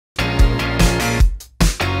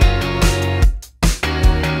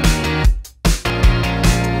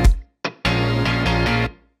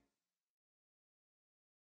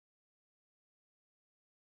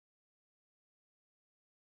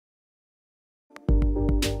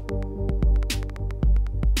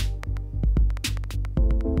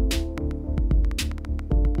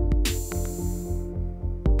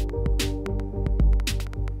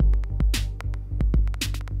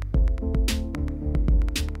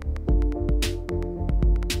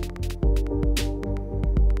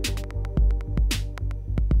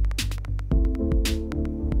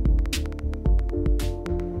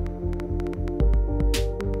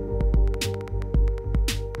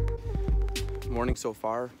morning so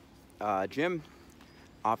far. Gym,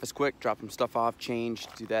 office quick, drop some stuff off, change,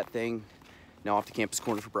 do that thing. Now off to Campus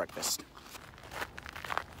Corner for breakfast.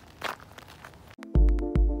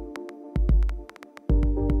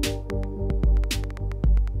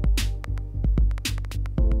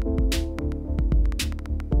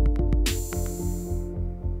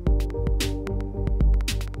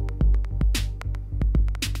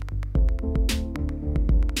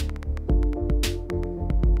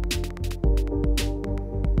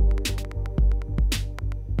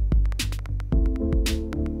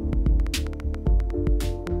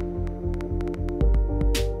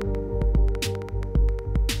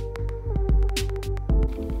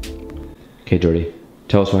 Okay, Jordy,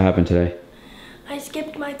 tell us what happened today. I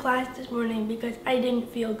skipped my class this morning because I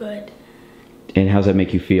didn't feel good. And how's that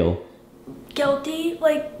make you feel? Guilty.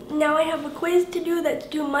 Like, now I have a quiz to do that's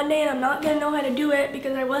due Monday and I'm not going to know how to do it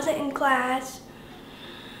because I wasn't in class.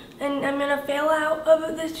 And I'm going to fail out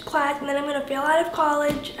of this class and then I'm going to fail out of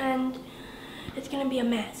college and it's going to be a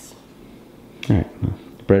mess. Alright, well,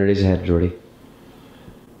 brighter days ahead, Jordy.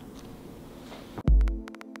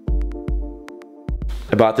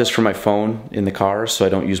 I bought this for my phone in the car, so I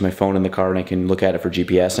don't use my phone in the car and I can look at it for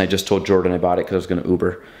GPS. And I just told Jordan I bought it because I was going to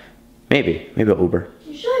Uber. Maybe I'll Uber.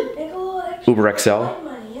 You should. Make a little extra Uber XL?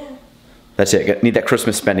 money, yeah. That's it. Need that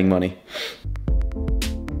Christmas spending money.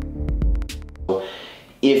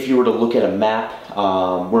 If you were to look at a map,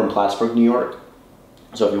 we're in Plattsburgh, New York.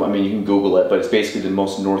 So if you want, I mean, you can Google it, but it's basically the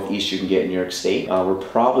most northeast you can get in New York State. We're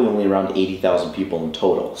probably only around 80,000 people in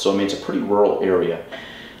total. So I mean, it's a pretty rural area.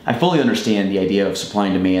 I fully understand the idea of supply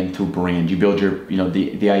and demand through brand. You build your,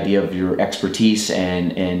 the idea of your expertise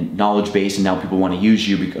and knowledge base, and now people want to use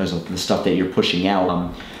you because of the stuff that you're pushing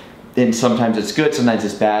out. Then sometimes it's good, sometimes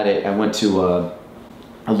it's bad. I went to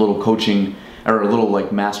a little coaching, or a little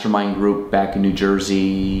like mastermind group back in New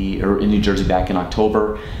Jersey, back in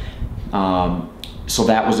October. So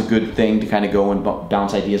that was a good thing to kind of go and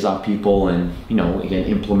bounce ideas off people and, again,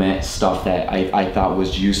 implement stuff that I thought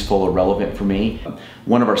was useful or relevant for me.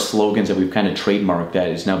 One of our slogans that we've kind of trademarked that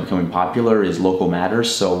is now becoming popular is local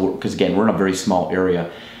matters. So, because again, we're in a very small area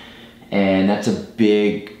and that's a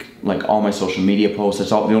big, like all my social media posts,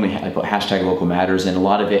 that's all, I put hashtag local matters, and a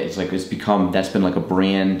lot of it is like, that's been like a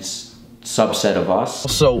brand subset of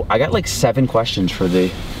us. So I got like 7 questions for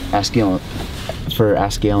the Ask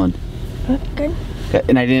Gaelan, Good.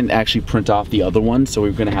 And I didn't actually print off the other one, so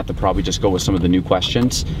we're gonna have to probably just go with some of the new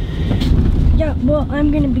questions. Yeah, well,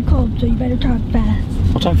 I'm gonna be cold, so you better talk fast.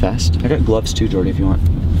 I'll talk fast. I got gloves too, Jordy, if you want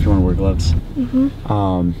to wear gloves.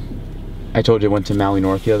 I told you I went to Maui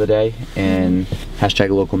North the other day, and hashtag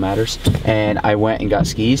local matters, and I went and got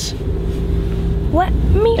skis. Let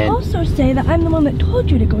me also say that I'm the one that told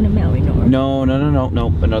you to go to Maui North. No.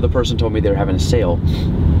 Another person told me they were having a sale.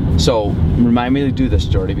 So remind me to do this,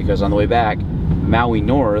 Jordy, because on the way back, Maui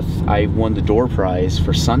North, I won the door prize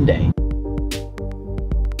for Sunday.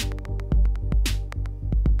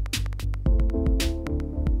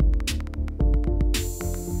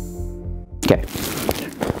 Okay.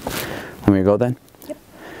 Want me to go then? Yep.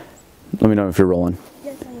 Let me know if you're rolling.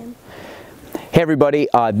 Yes, I am. Hey everybody,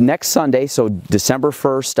 next Sunday, so December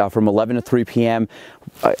 1st from 11 to 3 p.m.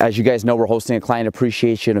 As you guys know, we're hosting a client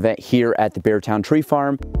appreciation event here at the Beartown Tree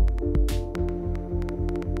Farm.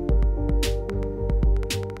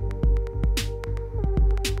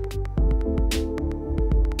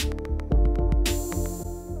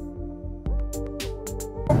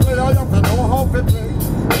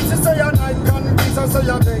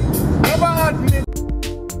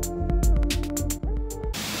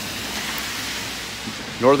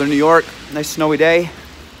 Northern New York, nice snowy day.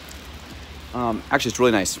 Actually, it's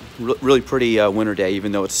really nice. Really pretty winter day,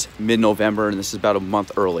 even though it's mid-November and this is about a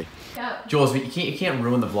month early. Yeah. Jules, you can't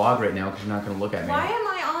ruin the vlog right now because you're not going to look at me. Why am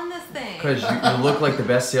I on this thing? Because you look like the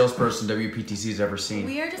best salesperson WPTC's ever seen.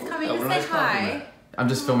 We are just coming to say hi. I'm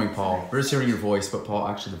just filming Paul. We're just hearing your voice, but Paul,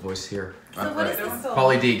 actually the voice here. So what is this?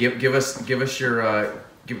 Paulie D, give us your I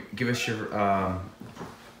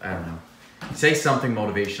don't know. Say something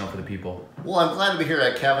motivational for the people. Well, I'm glad to be here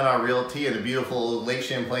at Kavanaugh Realty at the beautiful Lake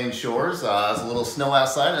Champlain shores. It's a little snow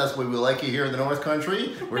outside, and that's why we like you here in the North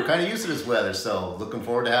Country. We're kind of used to this weather, so looking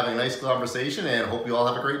forward to having a nice conversation and hope you all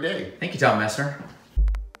have a great day. Thank you, Tom Messner.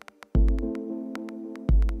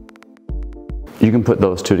 You can put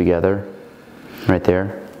those two together, right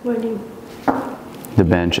there. What do you... The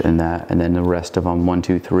bench and that, and then the rest of them, 1,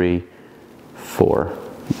 2, 3, 4.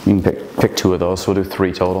 You can pick 2 of those, so we'll do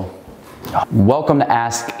 3 total. Welcome to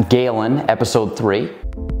Ask Gaelan, episode 3.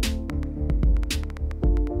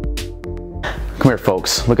 Come here,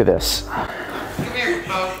 folks. Look at this. Come here,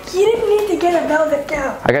 folks. You didn't need to get a velvet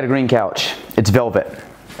couch. I got a green couch. It's velvet.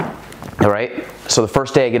 All right, so the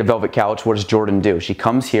first day I get a velvet couch, what does Jordan do? She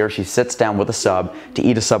comes here, she sits down with a sub to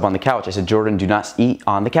eat a sub on the couch. I said, Jordan, do not eat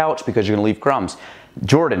on the couch because you're gonna leave crumbs.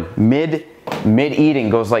 Jordan, mid-eating,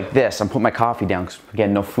 goes like this. I'm putting my coffee down because,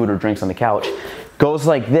 again, no food or drinks on the couch. Goes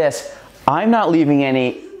like this. I'm not leaving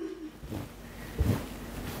any,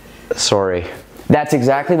 sorry. That's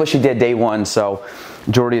exactly what she did day one, so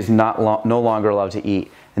Jordy is no longer allowed to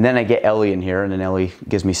eat. And then I get Ellie in here, and then Ellie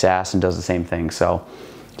gives me sass and does the same thing, so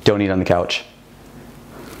don't eat on the couch.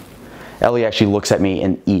 Ellie actually looks at me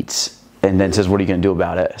and eats, and then says, what are you gonna do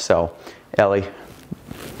about it? So, Ellie,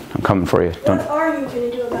 I'm coming for you. What are you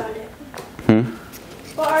gonna do about it?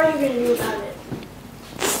 What are you gonna do about it?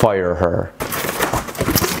 Fire her.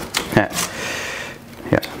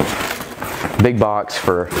 Yeah. Big box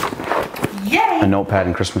for a notepad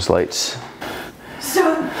and Christmas lights.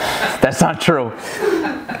 So That's not true.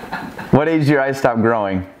 What age do your eyes stop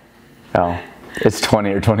growing? Oh, it's 20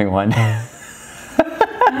 or 21. yeah, so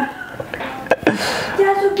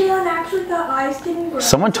Gaelan actually thought eyes didn't grow.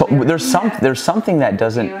 Someone told there's something that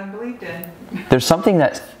doesn't. Gaelan believed in. There's something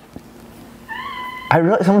that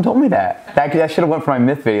someone told me that. I should have went for my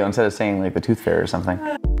myth video instead of saying like the tooth fairy or something.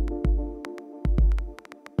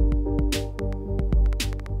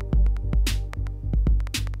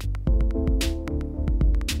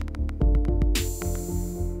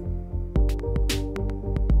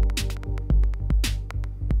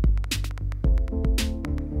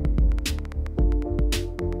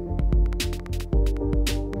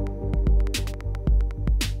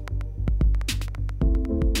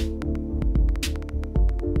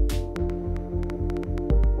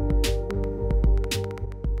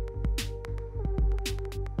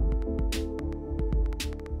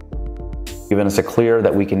 Given us a clear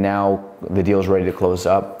that we can now, the deal is ready to close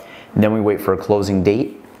up. And then we wait for a closing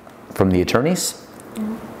date from the attorneys.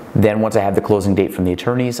 Then once I have the closing date from the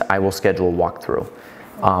attorneys, I will schedule a walkthrough.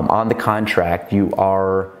 On the contract, you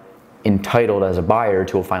are entitled as a buyer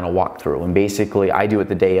to a final walkthrough. And basically, I do it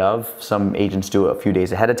the day of. Some agents do it a few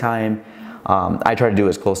days ahead of time. I try to do it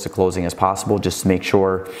as close to closing as possible, just to make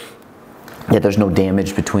sure that there's no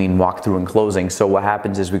damage between walkthrough and closing. So what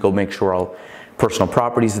happens is we go make sure all personal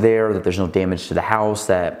property's there, that there's no damage to the house,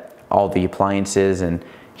 that all the appliances and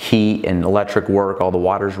heat and electric work, all the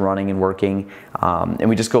water's running and working. And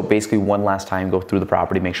we just go basically one last time, go through the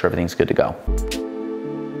property, make sure everything's good to go.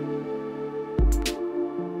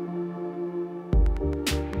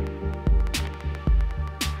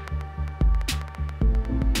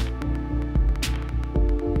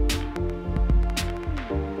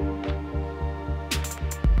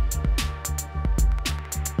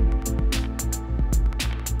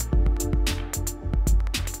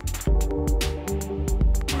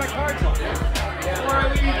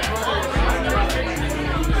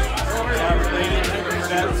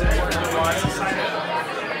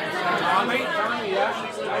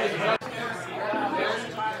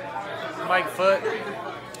 Mike Foot,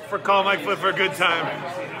 call Mike Foot for a good time.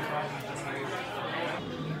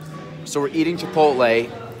 So we're eating Chipotle,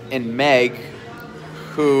 and Meg,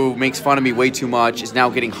 who makes fun of me way too much, is now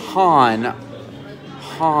getting Han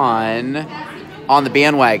on the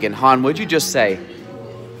bandwagon. Han, what'd you just say?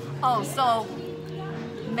 Oh, so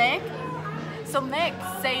Meg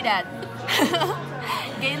say that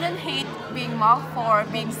Gaelan hate being mocked for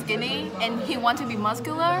being skinny and he want to be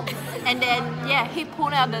muscular. And then, yeah, he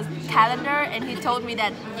pulled out the calendar and he told me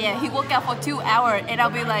that, yeah, he worked out for 2 hours. And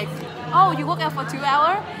I'll be like, oh, you work out for 2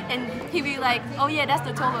 hours? And he'll be like, oh yeah, that's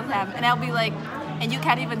the total time. And I'll be like, and you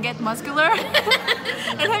can't even get muscular?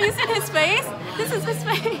 And have you seen his face? This is his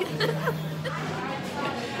face.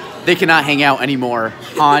 They cannot hang out anymore.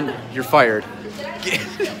 Han, you're fired.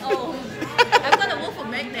 Oh, I'm gonna work for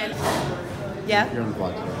Meg then. Yeah, You're on the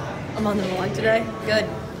vlog today. I'm on the vlog today. Good.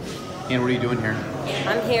 And what are you doing here?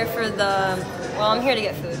 I'm here for I'm here to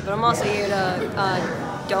get food, but I'm also here to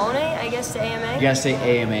donate, I guess, to AMA. You gotta say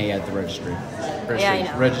AMA at the registry. Yeah, I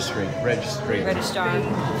know. Registry. Register.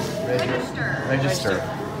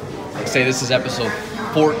 Say this is episode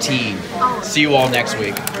 14. Oh. See you all next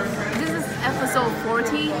week. This is episode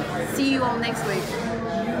 14. See you all next week.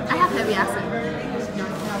 I have heavy accent.